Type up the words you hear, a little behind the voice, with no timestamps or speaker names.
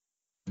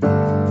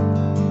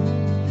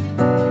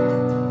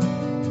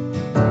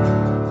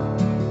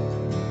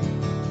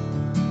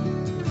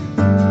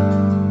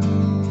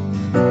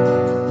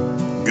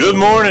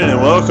morning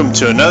and welcome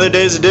to another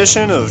day's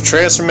edition of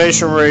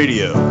Transformation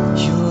Radio.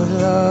 Your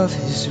love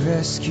has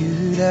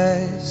rescued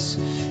us.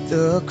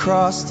 The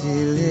cross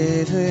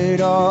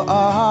delivered all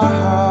our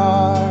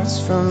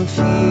hearts from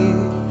fear.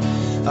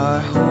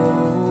 Our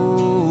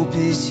hope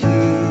is here.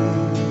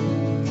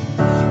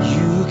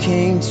 You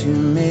came to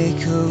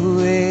make a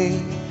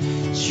way.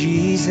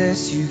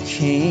 Jesus, you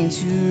came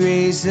to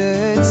raise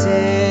the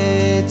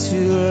dead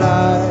to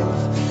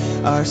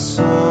life. Our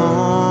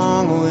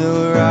song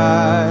will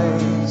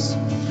rise.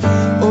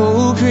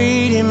 Oh,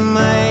 great and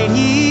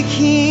mighty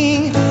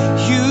King,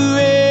 you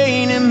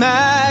reign in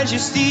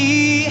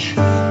majesty.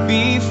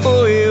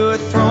 Before your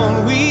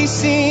throne we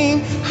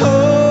sing,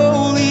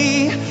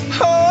 holy,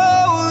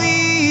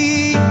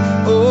 holy.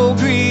 Oh,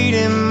 great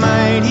and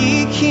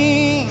mighty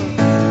King,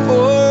 for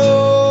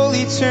all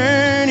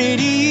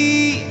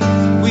eternity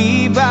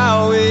we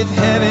bow with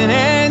heaven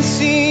and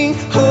sing,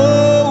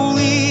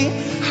 holy,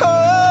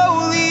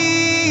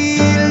 holy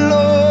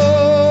Lord.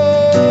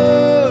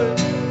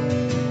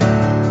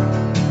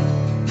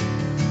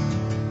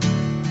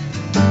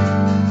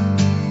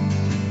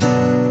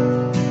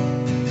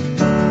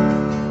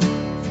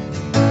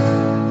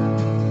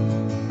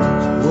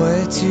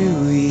 What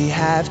do we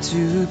have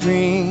to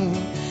bring?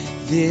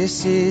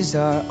 This is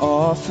our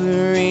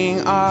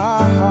offering,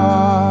 our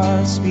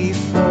hearts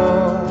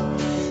before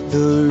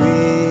the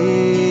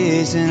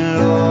risen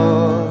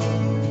Lord.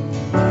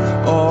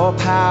 All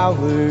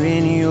power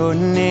in your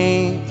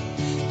name,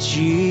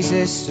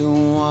 Jesus, the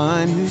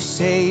one who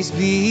saves,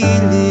 be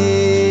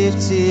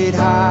lifted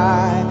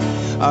high.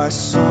 Our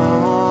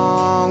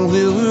song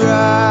will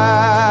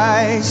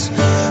rise.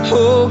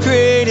 Oh,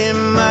 great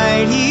and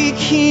mighty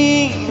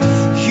King,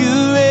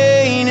 you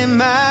reign in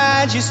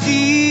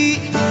majesty.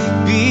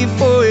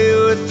 Before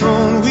your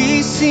throne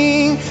we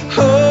sing,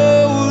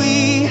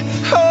 holy,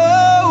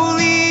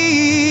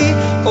 holy.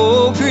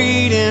 Oh,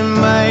 great and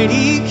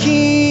mighty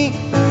King,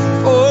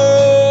 for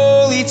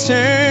all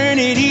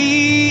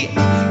eternity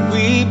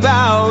we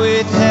bow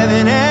with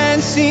heaven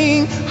and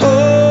sing,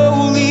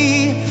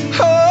 holy,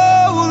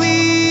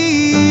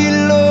 holy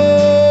Lord.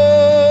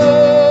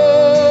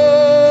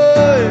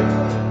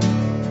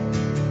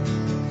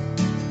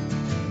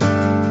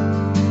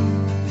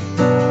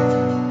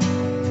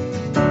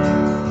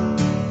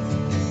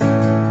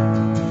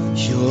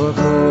 Your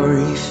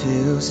glory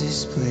fills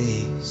this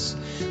place.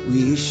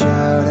 We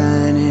shout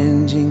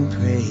unending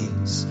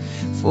praise.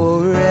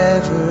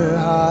 Forever,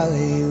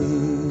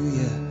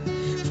 hallelujah.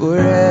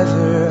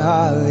 Forever,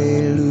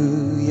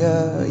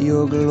 hallelujah.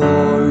 Your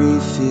glory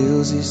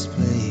fills this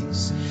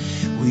place.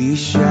 We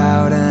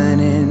shout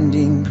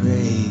unending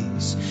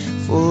praise.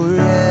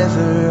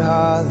 Forever,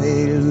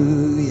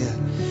 hallelujah.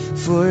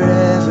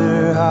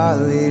 Forever,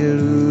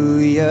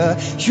 hallelujah.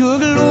 Your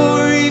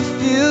glory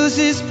fills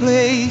this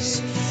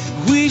place.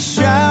 We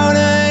shout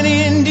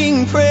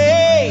unending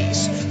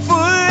praise.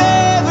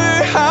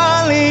 Forever,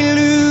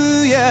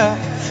 hallelujah.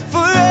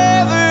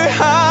 Forever,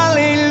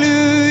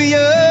 hallelujah.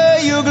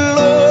 Your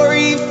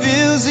glory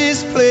fills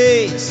this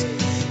place.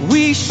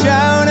 We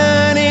shout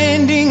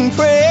unending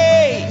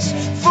praise.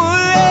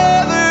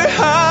 Forever,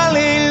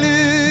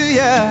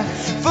 hallelujah.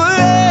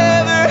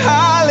 Forever,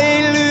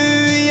 hallelujah.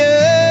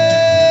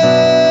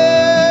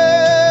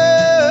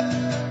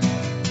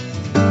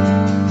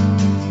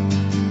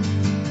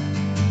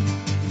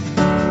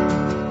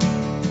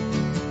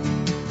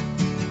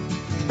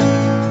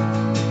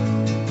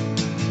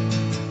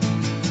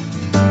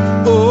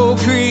 Oh,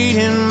 great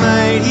and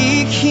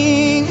mighty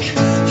King,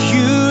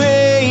 you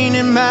reign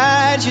in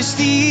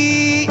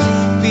majesty.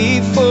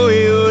 Before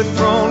your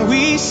throne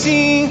we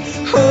sing,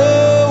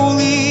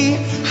 holy,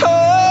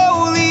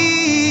 holy.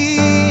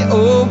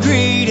 Oh,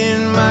 great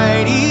and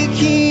mighty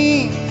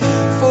King,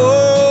 for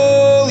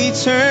all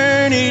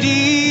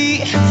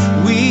eternity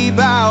we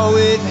bow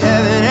with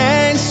heaven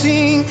and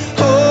sing,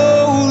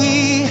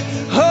 holy,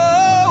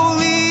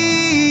 holy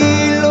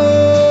Lord.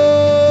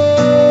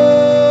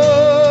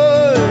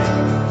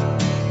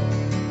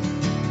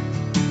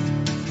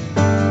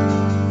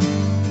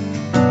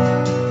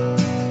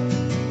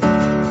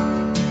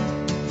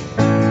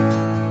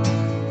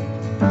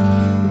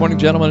 Good morning,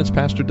 gentlemen. It's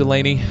Pastor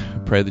Delaney. I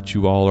pray that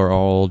you all are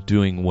all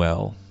doing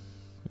well,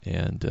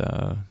 and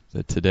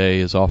that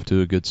today is off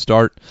to a good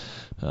start,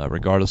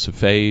 regardless of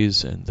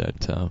phase, and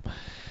that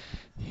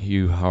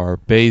you are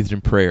bathed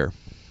in prayer,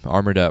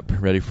 armored up,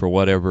 ready for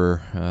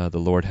whatever the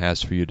Lord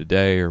has for you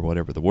today, or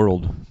whatever the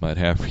world might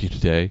have for you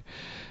today.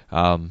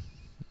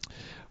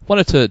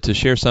 Wanted to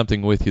share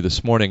something with you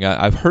this morning.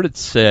 I've heard it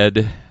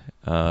said,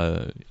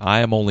 I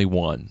am only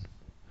one.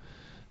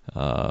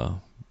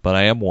 But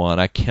I am one.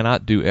 I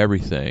cannot do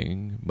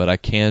everything, but I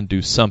can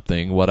do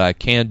something. What I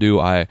can do,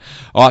 I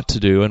ought to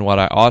do, and what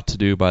I ought to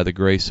do by the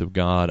grace of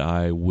God,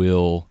 I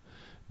will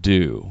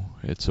do.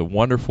 It's a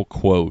wonderful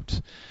quote,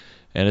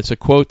 and it's a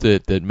quote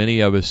that many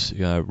of us,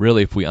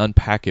 really, if we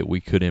unpack it, we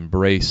could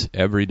embrace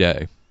every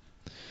day.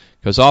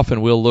 Because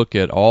often we'll look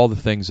at all the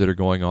things that are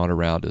going on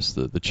around us,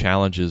 the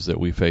challenges that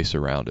we face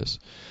around us.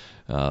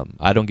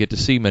 I don't get to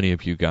see many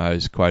of you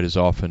guys quite as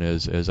often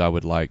as I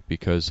would like,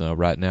 because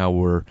right now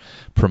we're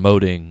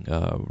promoting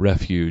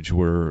Refuge.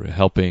 We're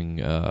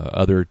helping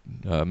other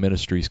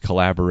ministries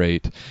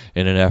collaborate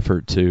in an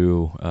effort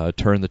to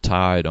turn the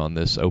tide on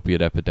this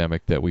opiate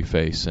epidemic that we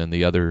face and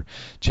the other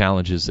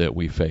challenges that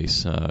we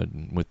face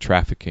with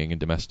trafficking and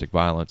domestic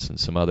violence and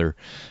some other,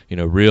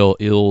 real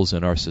ills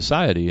in our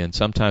society. And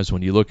sometimes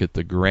when you look at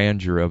the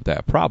grandeur of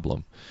that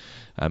problem,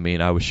 I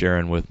mean, I was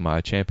sharing with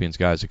my Champions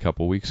guys a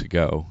couple weeks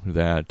ago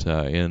that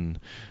in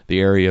the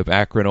area of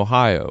Akron,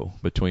 Ohio,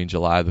 between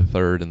July the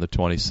 3rd and the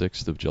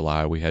 26th of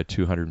July, we had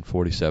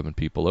 247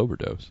 people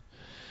overdose.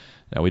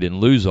 Now, we didn't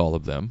lose all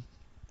of them,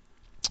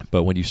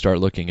 but when you start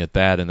looking at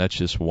that, and that's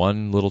just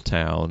one little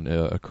town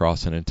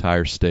across an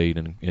entire state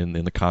and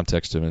in the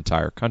context of an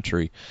entire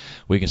country,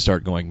 we can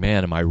start going,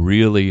 man, am I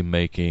really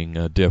making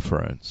a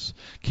difference?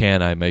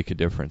 Can I make a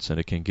difference? And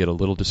it can get a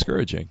little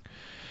discouraging.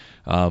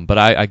 But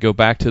I go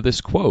back to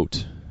this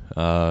quote,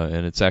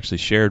 and it's actually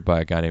shared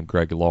by a guy named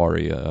Greg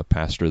Laurie, a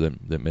pastor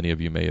that many of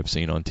you may have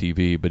seen on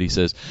TV. But he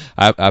says,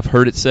 I've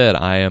heard it said,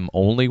 I am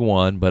only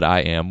one, but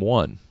I am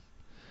one.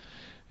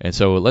 And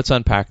so let's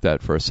unpack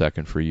that for a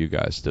second for you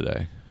guys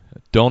today.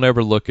 Don't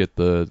ever look at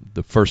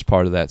the first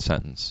part of that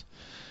sentence,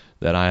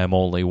 that I am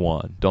only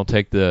one. Don't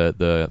take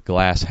the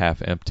glass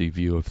half empty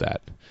view of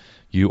that.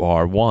 You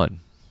are one.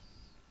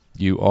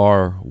 You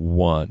are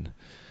one.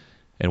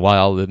 And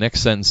while the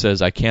next sentence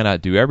says, I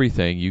cannot do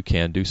everything, you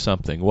can do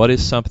something. What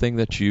is something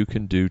that you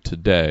can do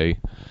today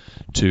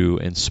to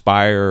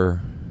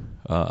inspire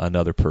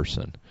another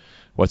person?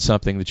 What's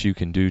something that you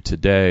can do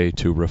today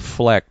to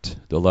reflect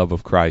the love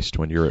of Christ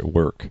when you're at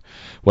work?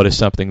 What is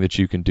something that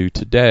you can do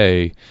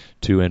today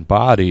to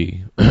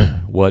embody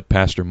what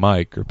Pastor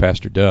Mike or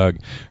Pastor Doug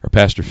or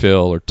Pastor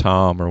Phil or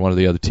Tom or one of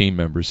the other team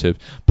members have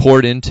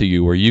poured into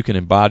you, where you can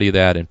embody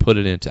that and put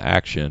it into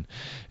action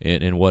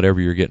in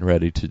whatever you're getting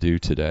ready to do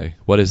today?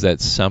 What is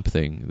that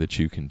something that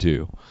you can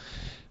do?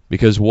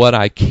 Because what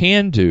I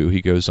can do,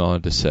 he goes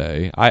on to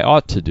say, I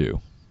ought to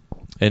do.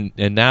 And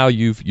now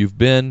you've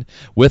been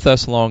with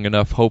us long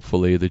enough,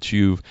 hopefully, that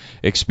you've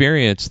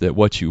experienced that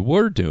what you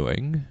were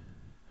doing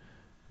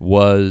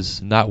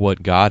was not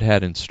what God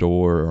had in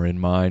store or in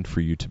mind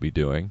for you to be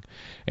doing,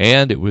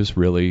 and it was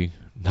really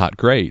not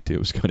great. It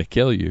was going to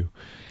kill you.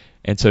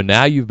 And so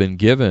now you've been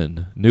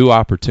given new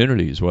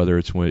opportunities, whether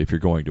it's if you're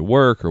going to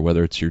work, or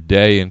whether it's your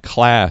day in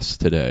class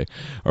today,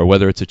 or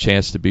whether it's a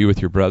chance to be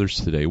with your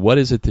brothers today. What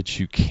is it that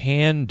you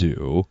can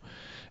do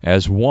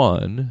as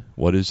one?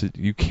 What is it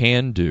you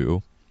can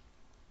do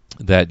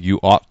that you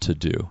ought to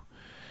do?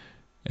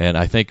 And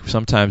I think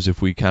sometimes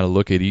if we kind of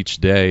look at each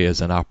day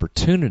as an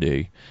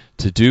opportunity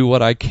to do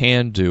what I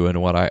can do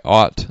and what I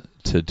ought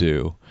to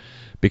do,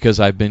 because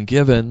I've been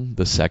given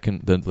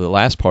the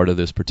last part of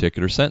this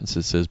particular sentence,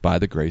 it says, by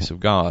the grace of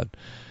God.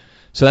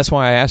 So that's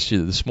why I asked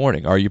you this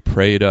morning, are you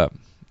prayed up?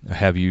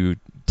 Have you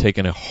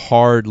taken a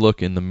hard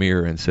look in the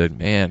mirror and said,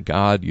 man,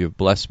 God, you've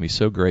blessed me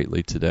so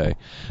greatly today.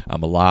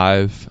 I'm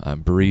alive.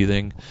 I'm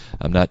breathing.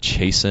 I'm not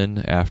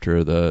chasing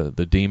after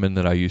the demon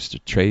that I used to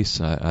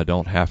chase. I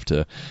don't have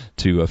to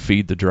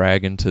feed the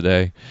dragon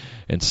today.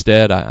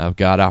 Instead, I've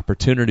got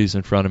opportunities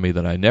in front of me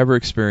that I never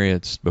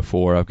experienced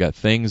before. I've got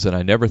things that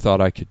I never thought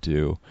I could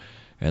do.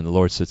 And the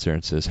Lord sits there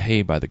and says,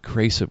 hey, by the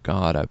grace of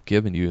God, I've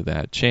given you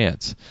that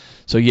chance.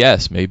 So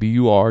yes, maybe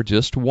you are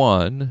just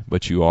one,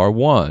 but you are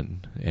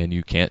one, and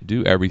you can't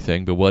do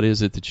everything. But what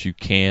is it that you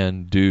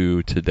can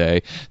do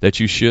today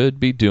that you should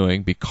be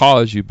doing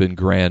because you've been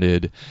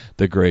granted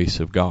the grace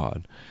of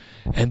God?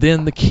 And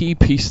then the key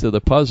piece to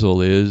the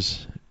puzzle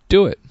is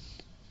do it.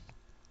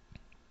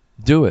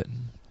 Do it.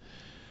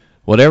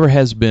 Whatever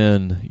has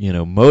been,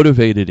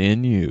 motivated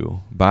in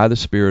you by the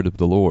Spirit of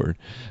the Lord,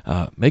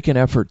 make an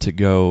effort to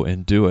go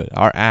and do it.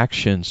 Our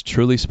actions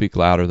truly speak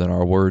louder than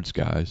our words,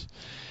 guys.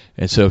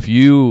 And so if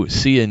you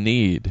see a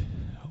need,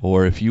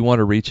 or if you want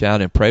to reach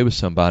out and pray with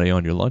somebody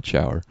on your lunch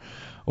hour,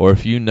 or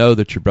if you know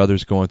that your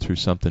brother's going through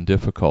something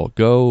difficult,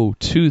 go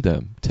to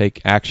them.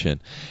 Take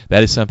action.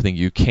 That is something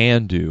you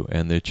can do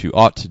and that you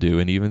ought to do.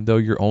 And even though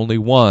you're only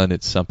one,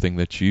 it's something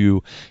that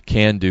you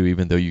can do,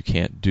 even though you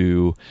can't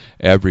do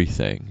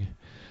everything.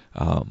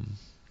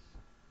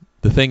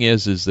 The thing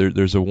is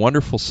there's a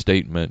wonderful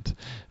statement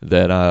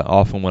that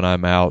often when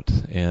I'm out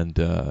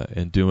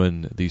and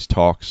doing these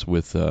talks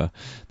with the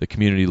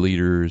community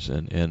leaders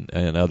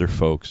and other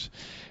folks,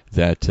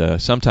 that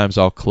sometimes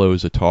I'll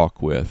close a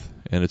talk with.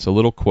 And it's a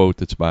little quote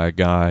that's by a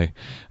guy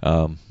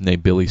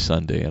named Billy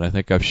Sunday, and I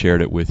think I've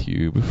shared it with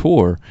you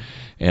before.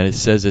 And it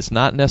says it is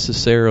not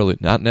necessary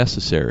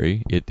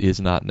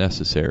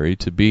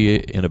to be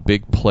in a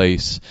big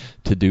place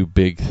to do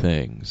big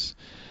things.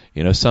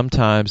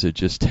 Sometimes it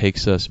just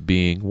takes us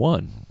being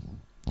one,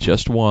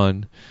 just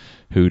one,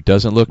 who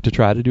doesn't look to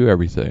try to do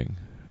everything,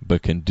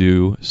 but can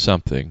do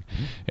something.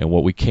 And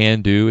what we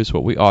can do is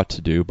what we ought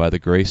to do. By the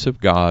grace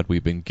of God,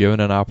 we've been given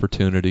an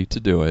opportunity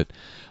to do it.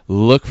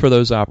 Look for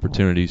those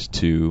opportunities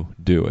to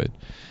do it.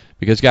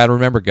 Because, God,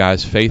 remember,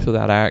 guys, faith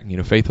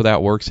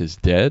without works is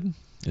dead.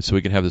 And so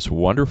we can have this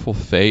wonderful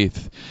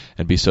faith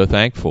and be so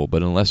thankful.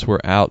 But unless we're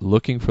out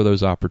looking for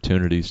those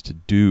opportunities to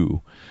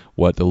do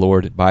what the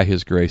Lord, by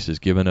His grace, has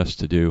given us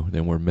to do,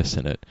 then we're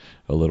missing it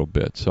a little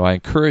bit. So I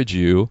encourage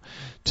you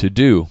to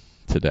do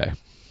today.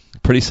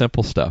 Pretty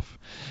simple stuff.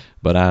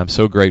 But I'm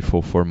so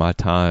grateful for my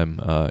time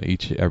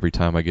every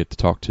time I get to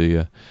talk to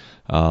you.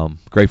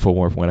 Grateful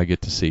when I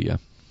get to see you.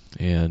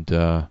 And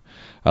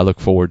I look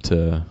forward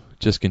to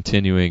just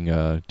continuing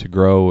to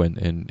grow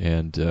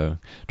and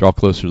draw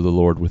closer to the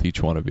Lord with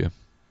each one of you.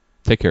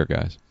 Take care,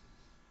 guys.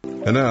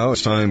 And now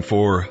it's time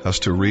for us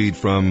to read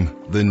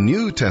from the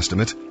New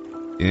Testament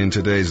in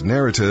today's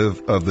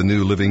narrative of the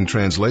New Living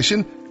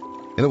Translation.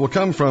 And it will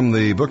come from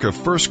the book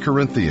of 1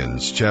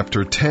 Corinthians,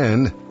 chapter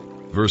 10,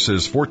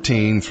 verses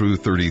 14 through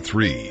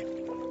 33.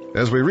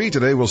 As we read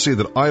today, we'll see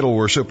that idol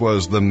worship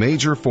was the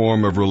major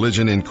form of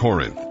religion in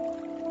Corinth.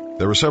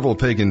 There were several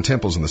pagan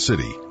temples in the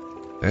city,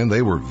 and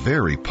they were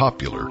very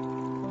popular.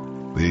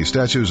 The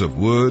statues of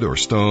wood or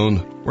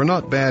stone were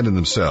not bad in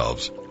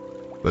themselves,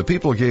 but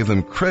people gave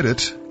them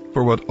credit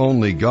for what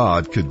only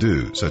God could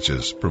do, such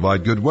as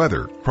provide good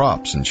weather,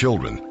 crops, and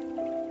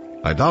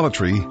children.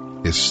 Idolatry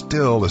is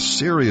still a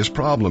serious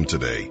problem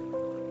today,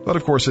 but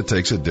of course it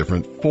takes a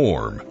different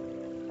form.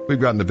 We've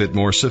gotten a bit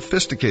more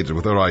sophisticated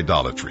with our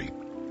idolatry.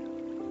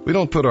 We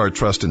don't put our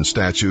trust in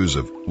statues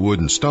of wood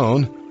and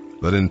stone,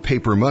 but in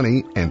paper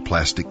money and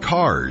plastic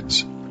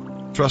cards.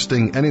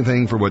 Trusting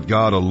anything for what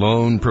God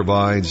alone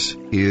provides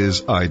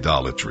is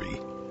idolatry.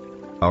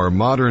 Our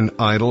modern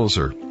idols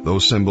are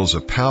those symbols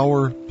of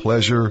power,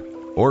 pleasure,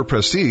 or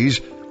prestige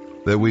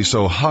that we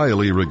so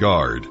highly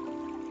regard.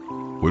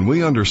 When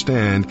we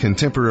understand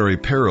contemporary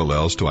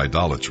parallels to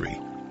idolatry,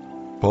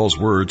 Paul's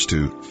words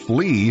to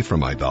flee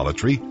from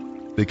idolatry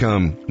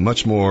become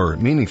much more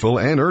meaningful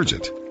and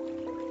urgent.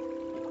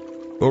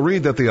 We'll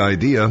read that the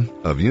idea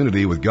of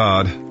unity with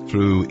God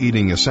through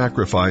eating a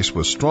sacrifice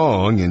was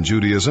strong in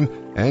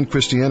Judaism and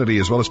Christianity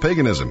as well as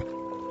paganism.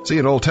 See,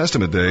 in Old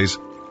Testament days,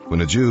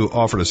 when a Jew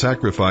offered a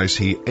sacrifice,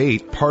 he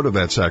ate part of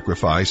that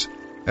sacrifice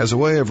as a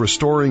way of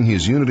restoring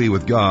his unity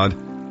with God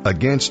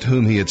against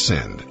whom he had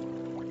sinned.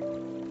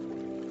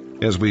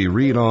 As we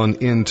read on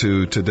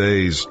into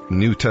today's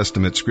New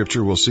Testament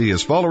scripture, we'll see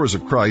as followers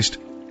of Christ,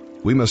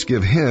 we must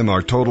give Him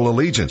our total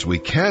allegiance. We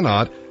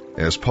cannot,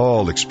 as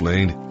Paul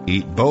explained,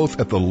 eat both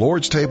at the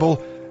Lord's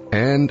table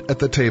and at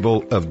the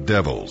table of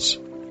devils.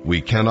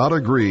 We cannot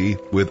agree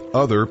with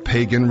other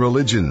pagan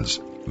religions.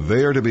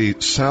 They are to be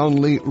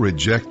soundly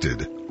rejected.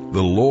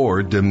 The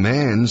Lord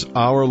demands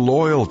our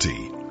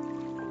loyalty.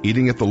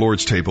 Eating at the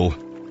Lord's table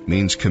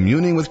means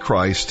communing with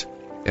Christ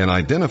and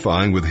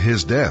identifying with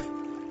His death.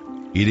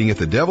 Eating at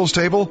the devil's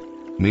table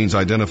means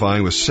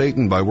identifying with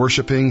Satan by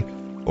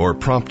worshiping or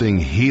prompting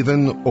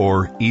heathen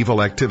or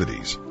evil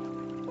activities.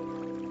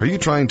 Are you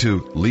trying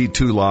to lead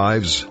two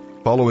lives,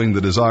 following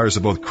the desires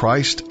of both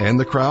Christ and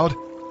the crowd?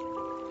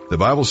 The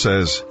Bible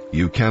says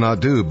you cannot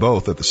do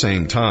both at the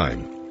same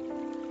time.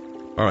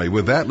 All right,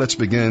 with that, let's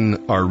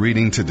begin our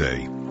reading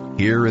today,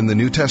 here in the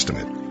New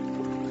Testament.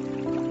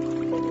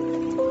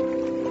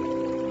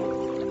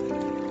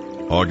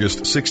 August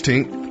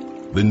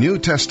 16th, the New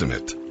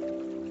Testament.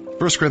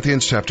 1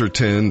 Corinthians chapter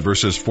 10,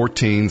 verses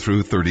 14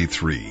 through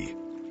 33.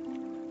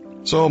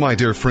 So, my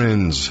dear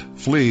friends,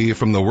 flee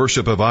from the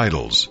worship of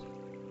idols.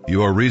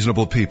 You are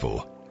reasonable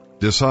people.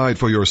 Decide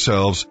for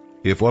yourselves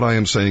if what I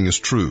am saying is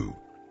true.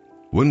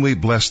 When we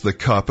bless the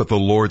cup at the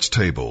Lord's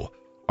table,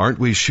 aren't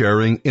we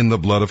sharing in the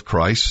blood of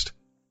Christ?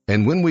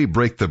 And when we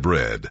break the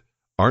bread,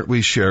 aren't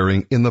we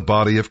sharing in the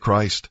body of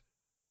Christ?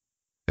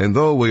 And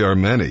though we are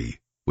many,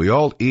 we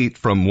all eat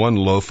from one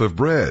loaf of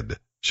bread,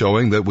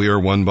 showing that we are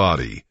one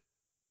body.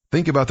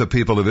 Think about the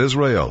people of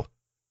Israel.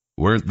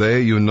 Weren't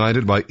they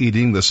united by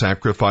eating the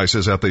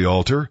sacrifices at the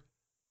altar?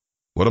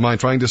 What am I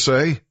trying to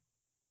say?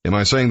 Am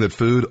I saying that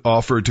food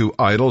offered to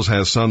idols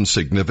has some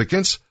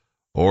significance,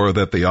 or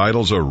that the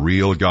idols are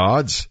real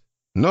gods?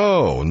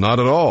 No, not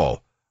at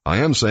all. I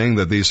am saying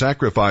that these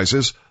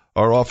sacrifices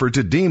are offered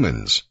to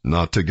demons,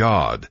 not to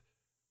God.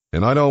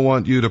 And I don't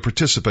want you to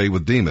participate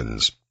with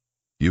demons.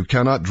 You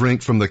cannot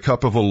drink from the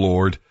cup of the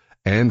Lord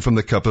and from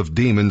the cup of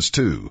demons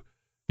too.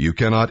 You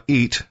cannot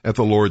eat at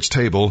the Lord's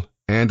table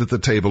and at the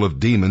table of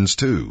demons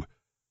too.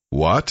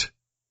 What?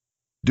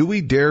 Do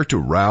we dare to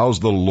rouse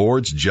the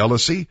Lord's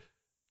jealousy?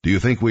 Do you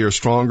think we are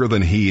stronger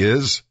than He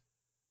is?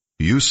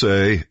 You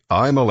say,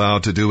 I'm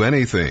allowed to do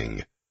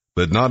anything,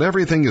 but not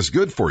everything is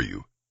good for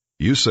you.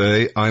 You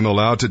say, I'm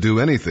allowed to do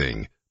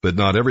anything, but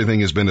not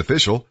everything is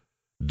beneficial.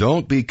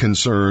 Don't be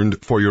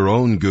concerned for your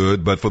own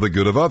good, but for the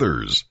good of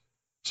others.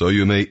 So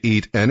you may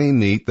eat any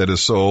meat that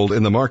is sold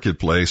in the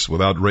marketplace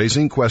without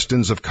raising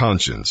questions of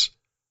conscience.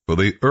 For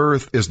the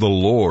earth is the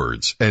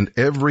Lord's, and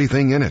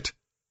everything in it.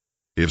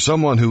 If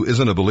someone who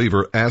isn't a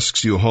believer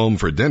asks you home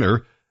for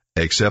dinner,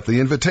 accept the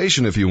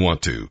invitation if you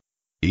want to.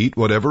 Eat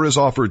whatever is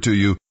offered to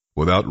you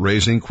without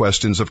raising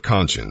questions of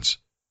conscience.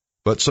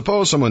 But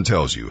suppose someone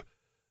tells you,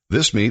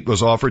 this meat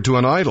was offered to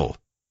an idol.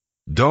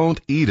 Don't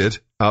eat it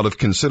out of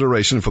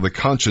consideration for the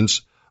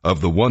conscience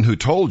of the one who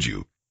told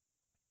you.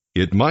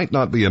 It might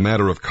not be a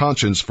matter of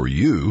conscience for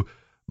you,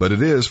 but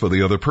it is for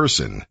the other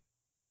person.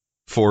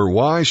 For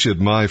why should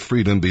my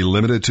freedom be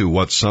limited to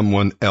what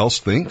someone else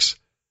thinks?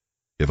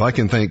 If I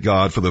can thank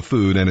God for the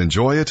food and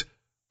enjoy it,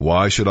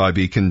 why should I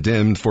be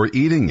condemned for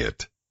eating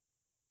it?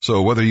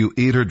 So whether you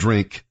eat or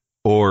drink,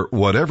 or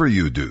whatever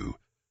you do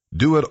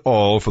it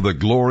all for the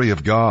glory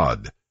of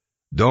God.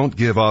 Don't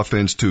give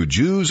offense to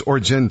Jews or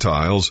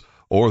Gentiles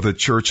or the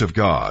church of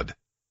God.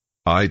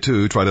 I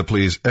too try to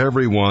please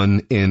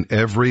everyone in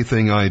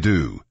everything I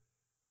do.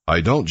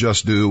 I don't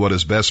just do what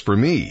is best for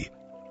me.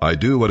 I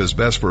do what is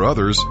best for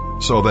others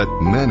so that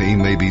many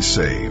may be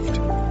saved.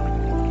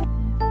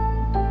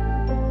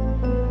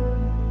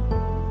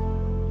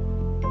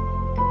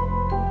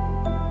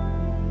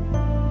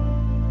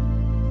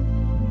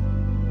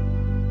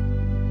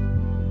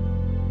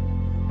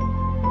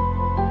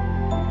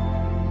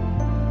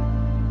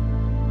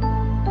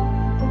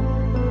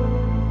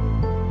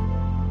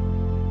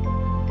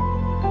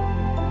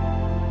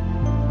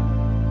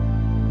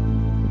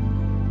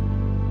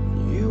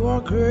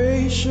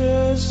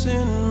 Gracious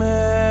in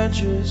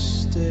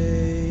majesty,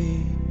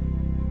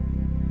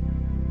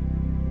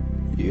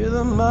 you're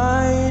the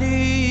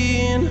mighty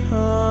and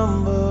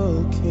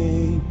humble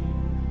King.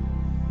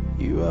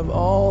 You have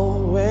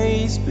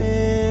always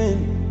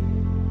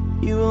been,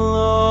 you will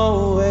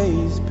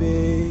always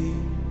be.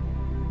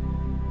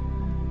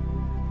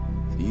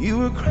 You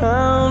were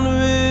crowned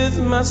with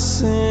my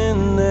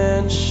sin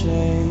and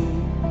shame.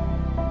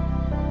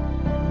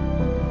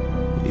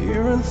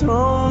 You're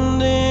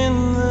enthroned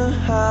in the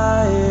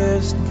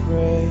highest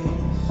praise.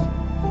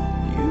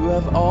 You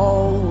have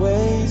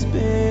always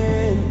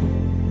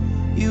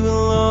been, you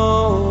will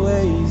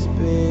always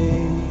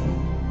be.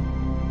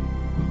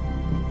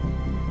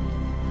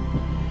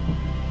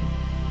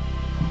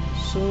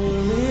 So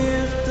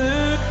lift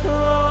the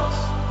cross,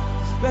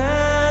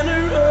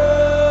 banner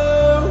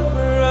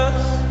over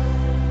us,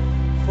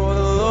 for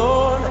the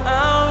Lord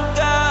our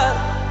God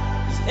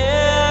is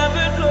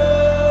ever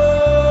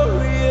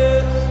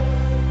glorious.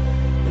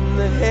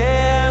 The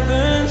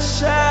heavens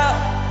shout,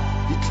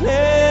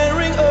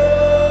 declaring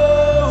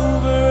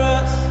over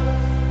us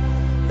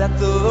that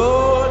the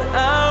Lord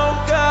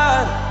our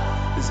God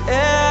is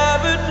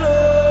ever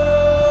glorious.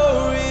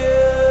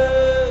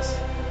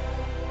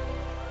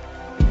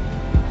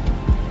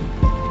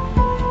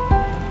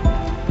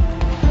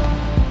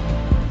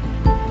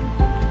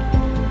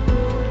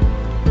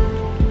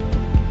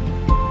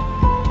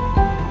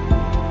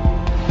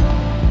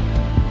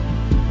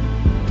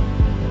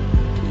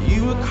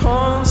 You are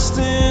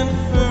constant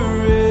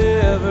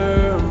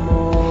forevermore.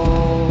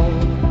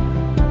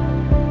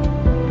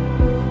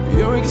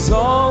 You're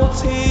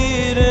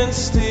exalted and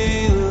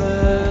still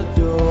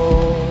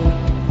adored.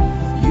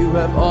 You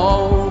have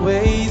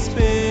always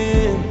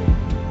been,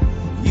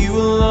 you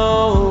will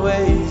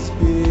always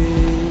be.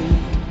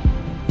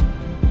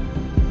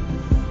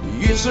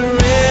 You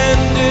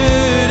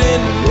surrendered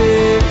in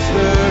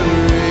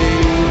victory.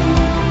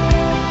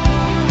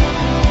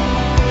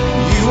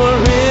 You are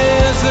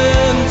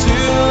risen to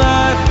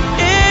life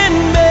in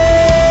me.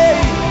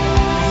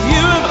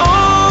 You have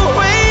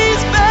always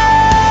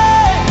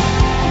been,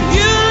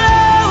 you'll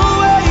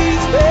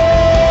always be.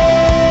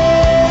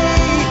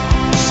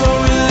 So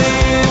we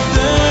lift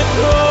the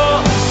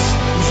cross,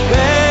 His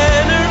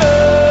banner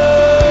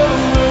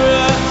over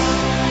us,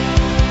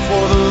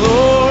 for the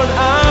Lord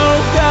our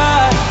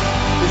God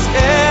is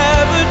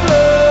ever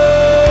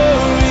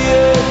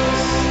glorious,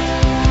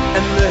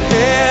 and the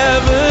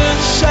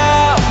heavens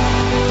shout,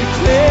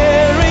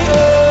 declaring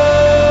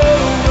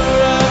over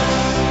us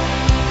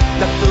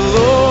that the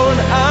Lord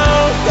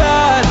our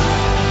God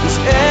is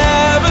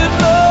ever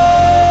glorious.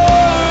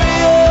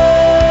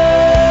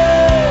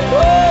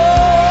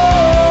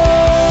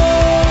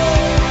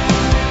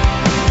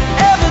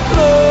 Ever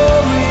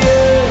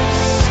glorious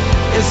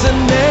is the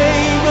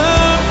name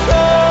of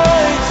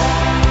Christ,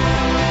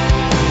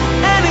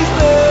 and His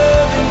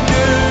love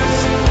endures.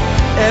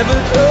 Ever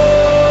glorious,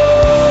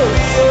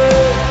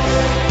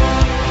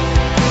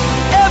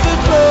 ever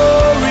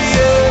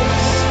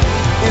glorious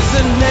is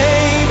the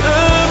name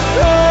of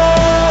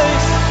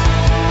Christ,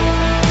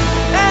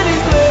 and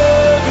His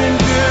love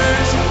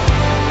endures.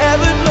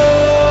 Ever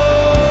glorious.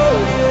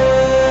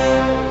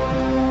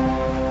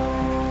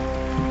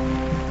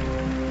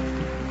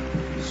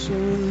 So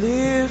we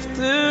lift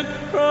the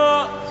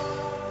cross.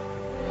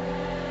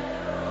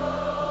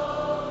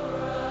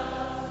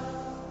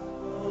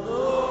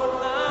 Lord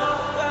our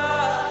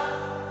God,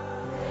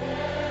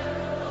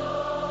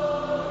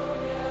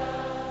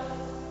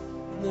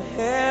 the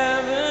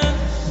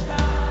heavens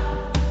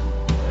shout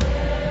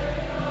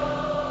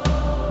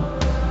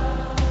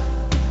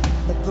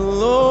that the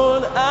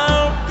Lord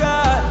our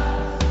God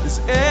is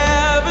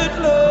ever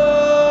glorious.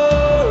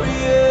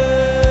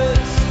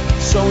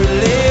 So we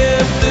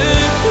lift the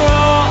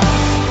cross,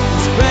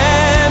 His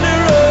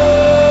banner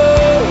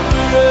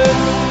over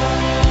us,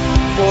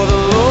 for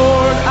the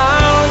Lord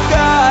our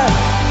God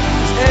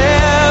is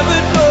ever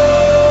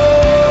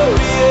glorious,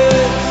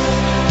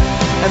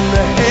 and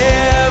the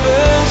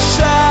heavens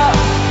shout,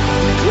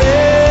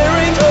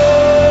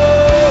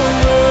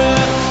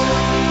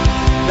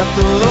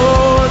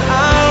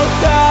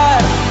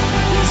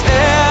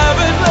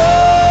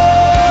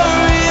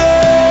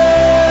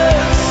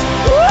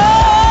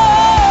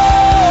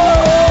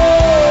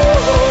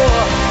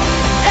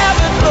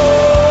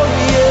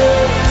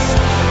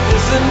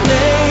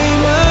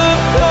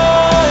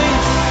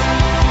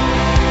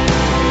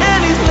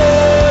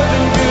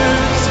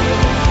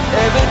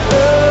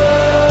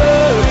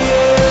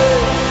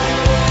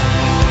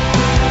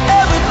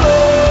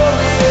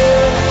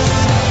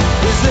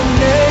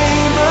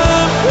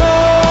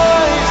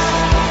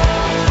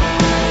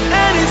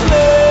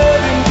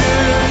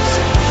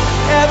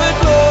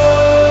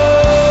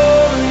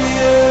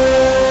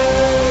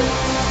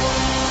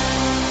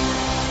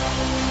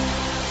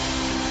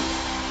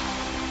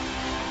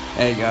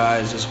 Hey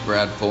guys, this is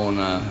Brad Fullen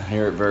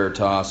here at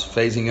Veritas,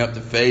 phasing up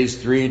to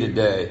Phase 3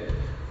 today.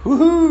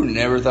 Woohoo!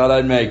 Never thought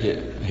I'd make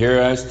it.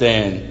 Here I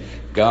stand.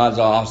 God's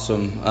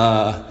awesome.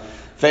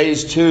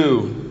 Phase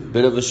 2,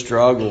 bit of a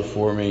struggle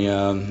for me,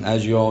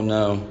 as you all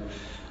know.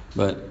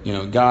 But,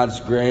 God's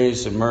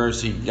grace and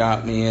mercy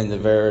got me into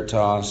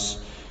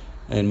Veritas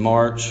in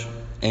March,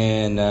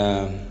 and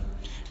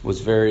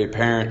was very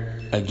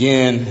apparent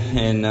again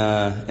in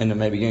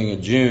the beginning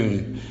of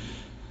June.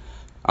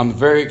 I'm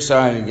very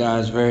excited,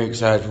 guys, very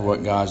excited for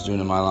what God's doing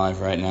in my life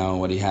right now and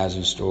what He has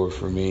in store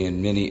for me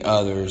and many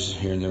others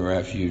here in the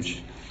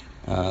refuge.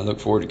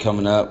 Look forward to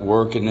coming up,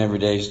 working every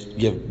day to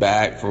give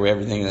back for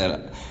everything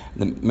that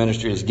the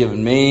ministry has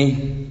given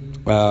me.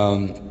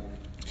 And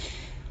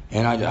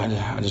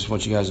I just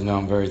want you guys to know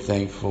I'm very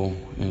thankful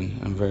and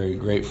I'm very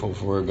grateful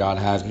for where God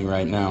has me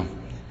right now.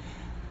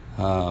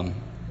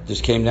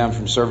 Just came down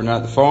from serving out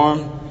at the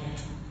farm,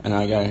 and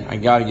I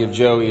got to give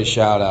Joey a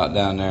shout out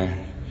down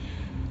there.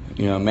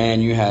 Man,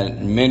 you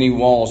had many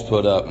walls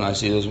put up, and I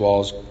see those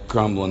walls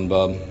crumbling,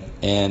 bub.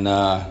 And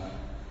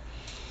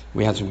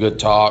we had some good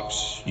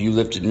talks. You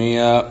lifted me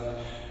up.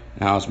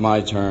 Now it's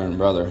my turn,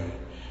 brother.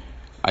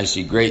 I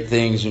see great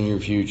things in your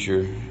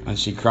future. I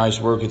see Christ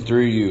working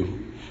through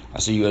you. I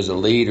see you as a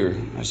leader.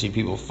 I see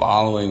people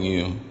following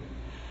you.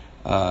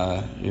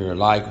 You're a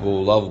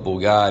likable, lovable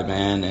guy,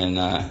 man. And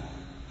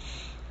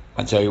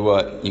I tell you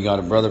what, you got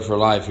a brother for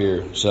life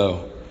here.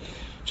 So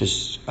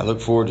I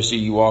look forward to see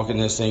you walking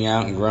this thing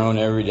out and growing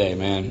every day,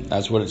 man.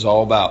 That's what it's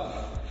all about.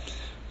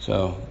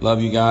 So,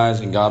 love you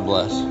guys, and God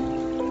bless.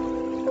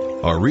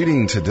 Our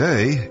reading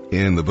today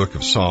in the book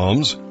of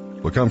Psalms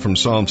will come from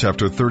Psalm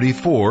chapter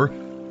 34,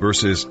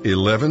 verses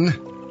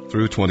 11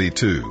 through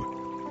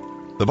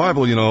 22. The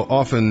Bible,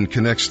 often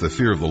connects the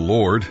fear of the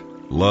Lord,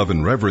 love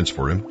and reverence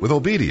for Him, with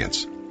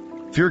obedience.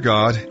 Fear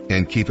God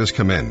and keep His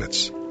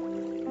commandments.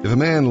 If a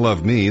man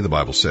love me, the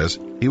Bible says,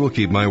 he will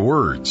keep my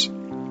words.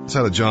 It's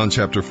out of John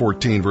chapter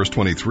 14, verse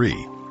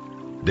 23.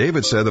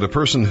 David said that a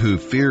person who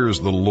fears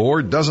the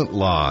Lord doesn't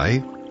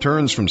lie,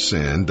 turns from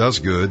sin, does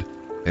good,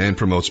 and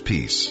promotes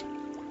peace.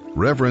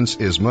 Reverence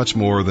is much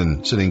more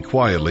than sitting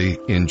quietly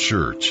in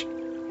church.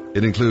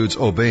 It includes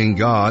obeying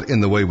God in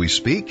the way we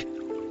speak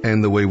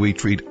and the way we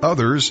treat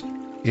others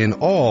in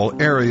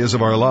all areas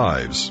of our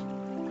lives.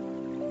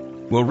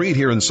 We'll read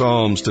here in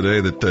Psalms today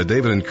that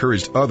David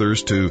encouraged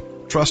others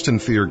to trust and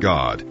fear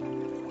God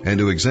and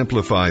to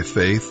exemplify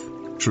faith,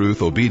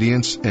 truth,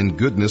 obedience, and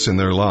goodness in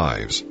their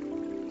lives.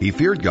 He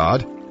feared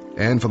God,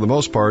 and for the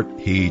most part,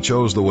 he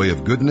chose the way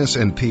of goodness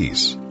and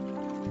peace.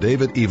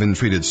 David even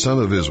treated some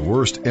of his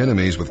worst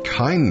enemies with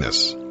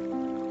kindness.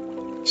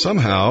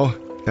 Somehow,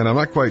 and I'm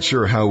not quite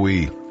sure how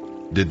we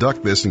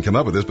deduct this and come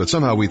up with this, but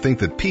somehow we think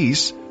that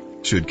peace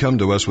should come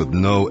to us with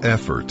no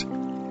effort.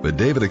 But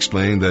David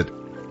explained that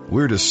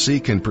we're to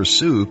seek and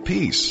pursue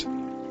peace.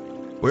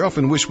 We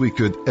often wish we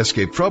could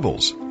escape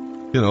troubles.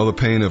 The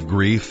pain of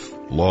grief,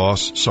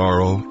 loss,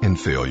 sorrow, and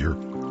failure,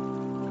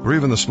 or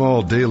even the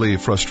small daily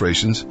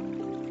frustrations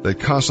that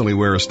constantly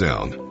wear us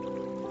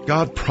down.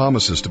 God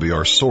promises to be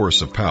our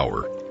source of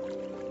power.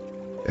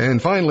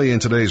 And finally, in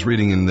today's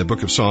reading in the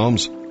book of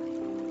Psalms,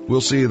 we'll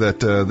see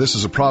that this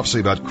is a prophecy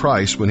about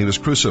Christ when He was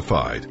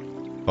crucified.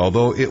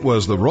 Although it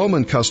was the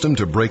Roman custom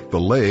to break the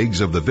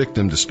legs of the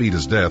victim to speed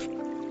his death,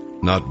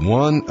 not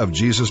one of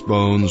Jesus'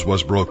 bones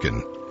was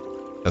broken.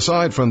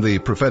 Aside from the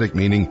prophetic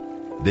meaning,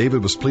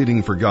 David was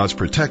pleading for God's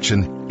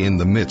protection in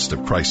the midst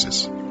of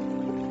crisis.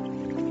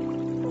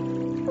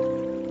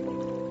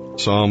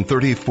 Psalm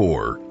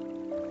 34,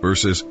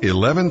 verses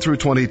 11 through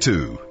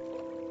 22.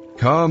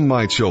 Come,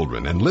 my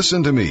children, and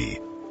listen to me,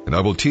 and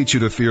I will teach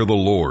you to fear the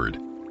Lord.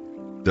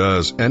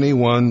 Does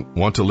anyone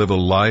want to live a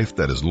life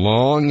that is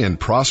long and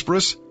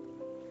prosperous?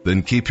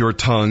 Then keep your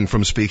tongue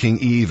from speaking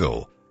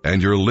evil,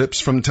 and your lips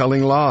from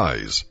telling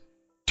lies.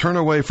 Turn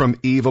away from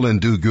evil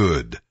and do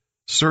good.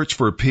 Search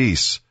for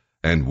peace,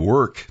 and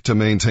work to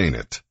maintain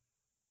it.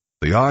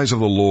 The eyes of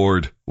the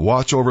Lord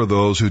watch over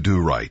those who do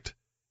right.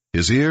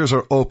 His ears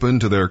are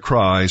open to their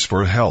cries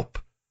for help.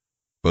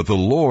 But the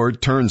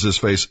Lord turns His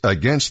face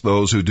against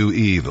those who do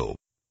evil.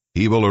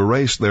 He will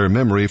erase their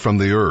memory from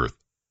the earth.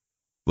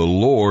 The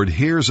Lord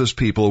hears His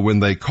people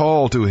when they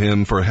call to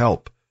Him for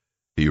help.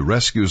 He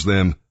rescues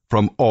them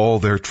from all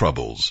their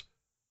troubles.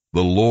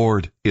 The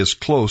Lord is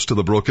close to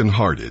the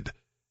brokenhearted.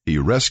 He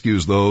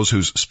rescues those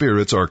whose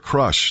spirits are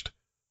crushed.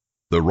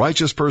 The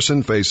righteous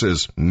person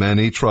faces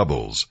many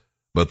troubles,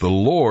 but the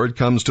Lord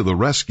comes to the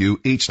rescue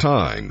each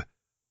time.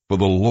 For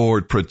the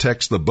Lord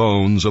protects the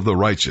bones of the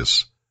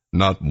righteous.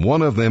 Not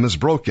one of them is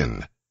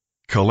broken.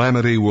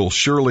 Calamity will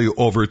surely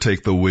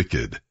overtake the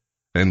wicked,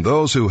 and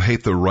those who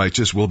hate the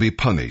righteous will be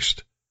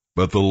punished.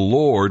 But the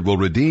Lord will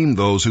redeem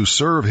those who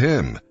serve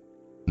Him.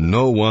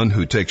 No one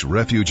who takes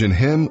refuge in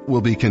Him will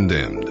be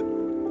condemned.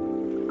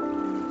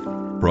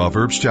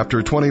 Proverbs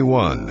chapter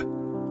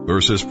 21,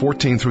 verses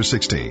 14 through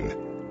 16.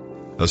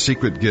 A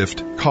secret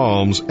gift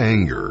calms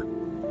anger.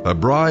 A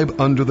bribe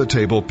under the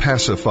table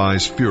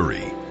pacifies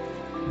fury.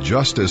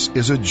 Justice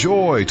is a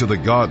joy to the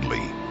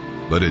godly,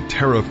 but it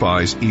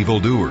terrifies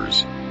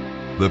evildoers.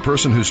 the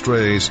person who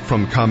strays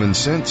from common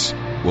sense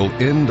will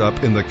end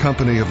up in the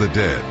company of the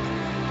dead.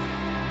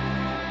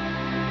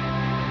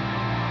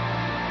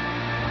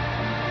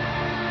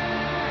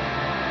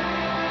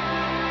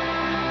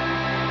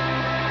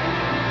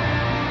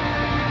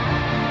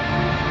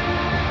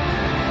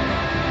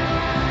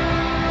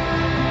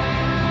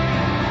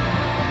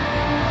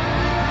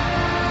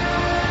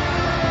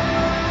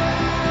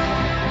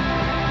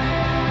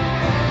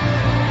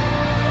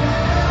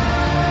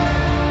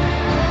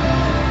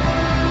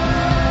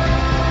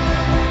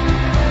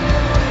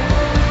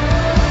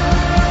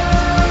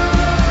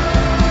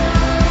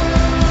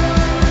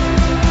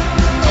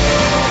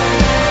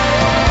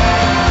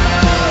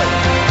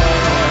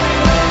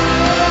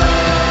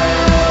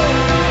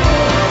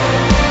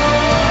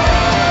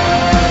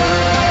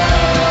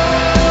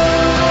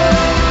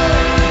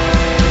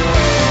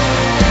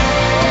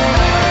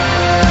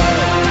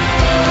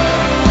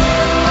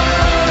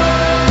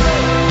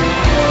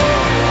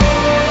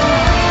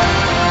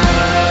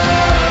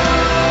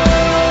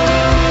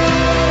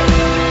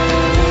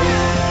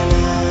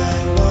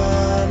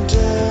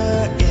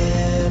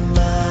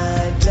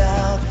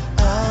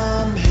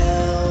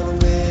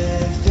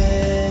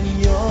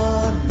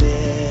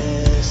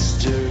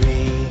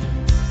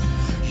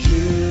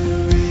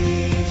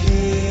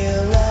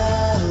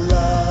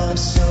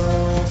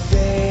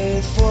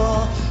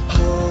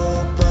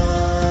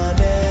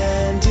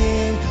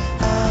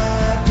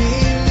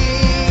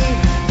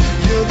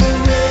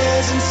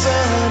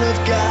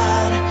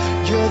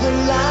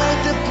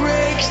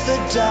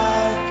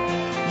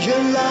 Your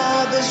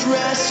love has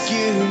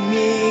rescued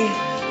me.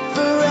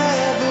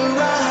 Forever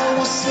I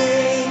will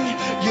sing.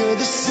 You're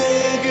the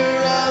savior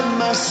of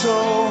my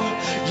soul.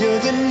 You're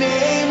the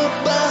name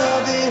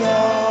above it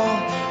all.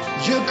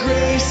 Your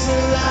grace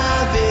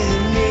alive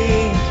in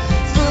me.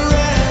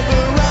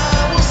 Forever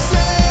I will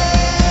sing.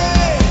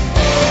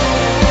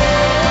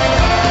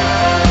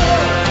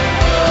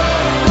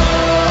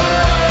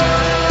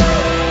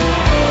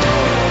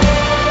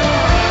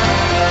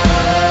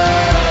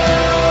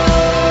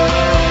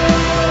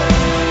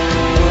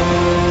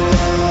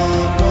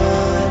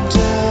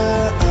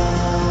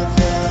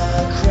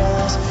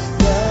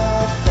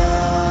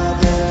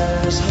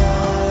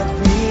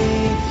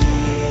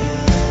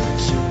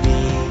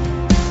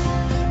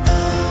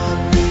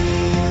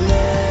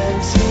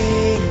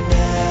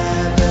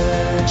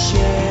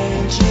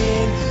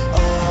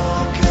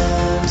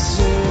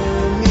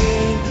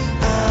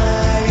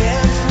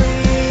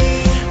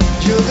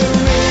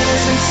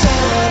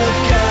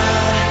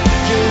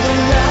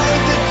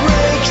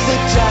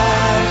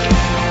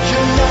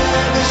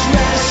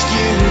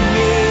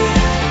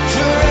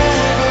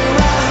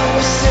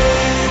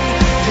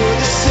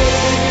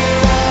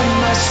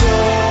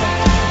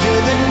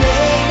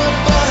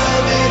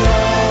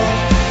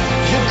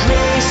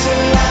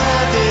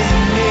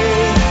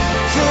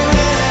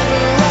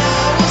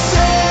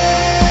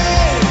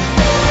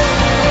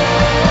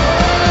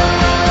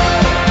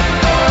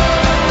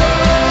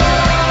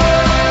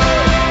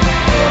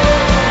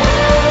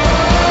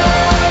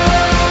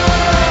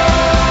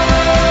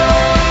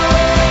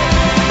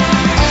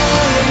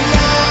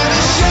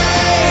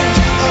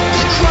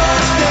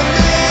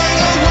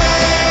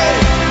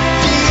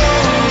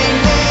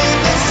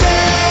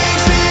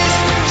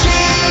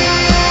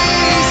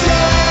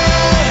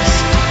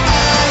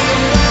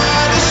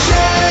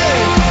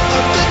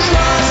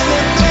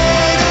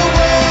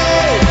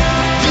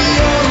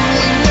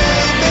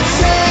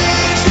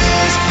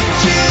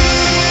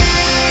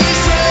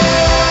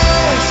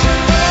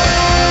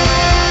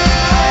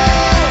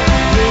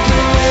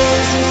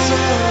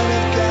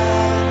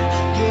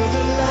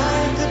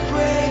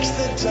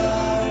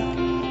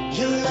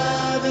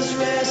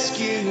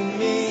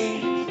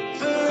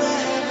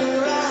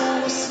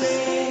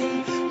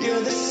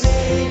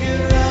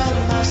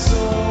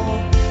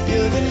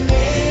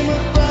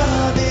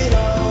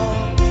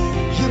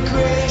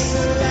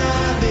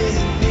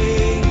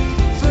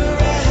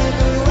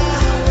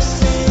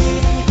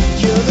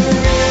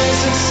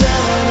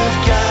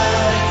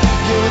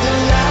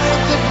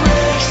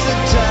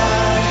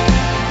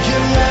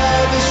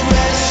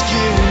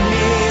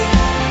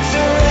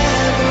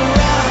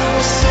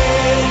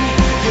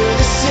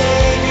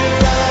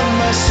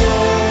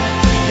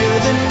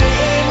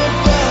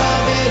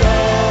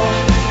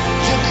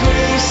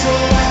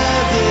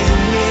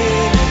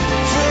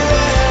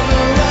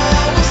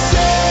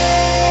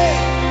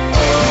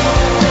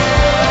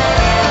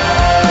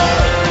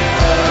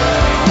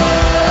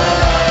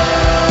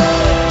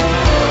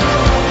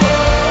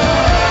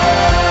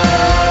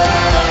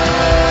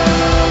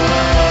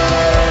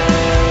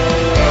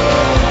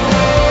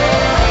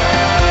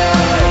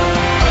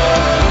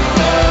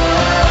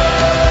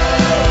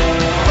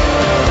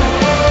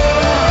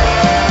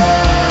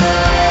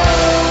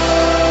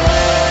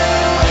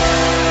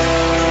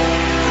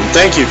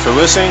 Thank you for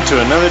listening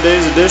to another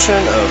day's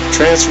edition of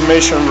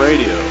Transformation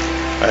Radio.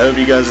 I hope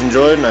you guys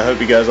enjoyed, and I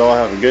hope you guys all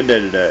have a good day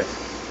today.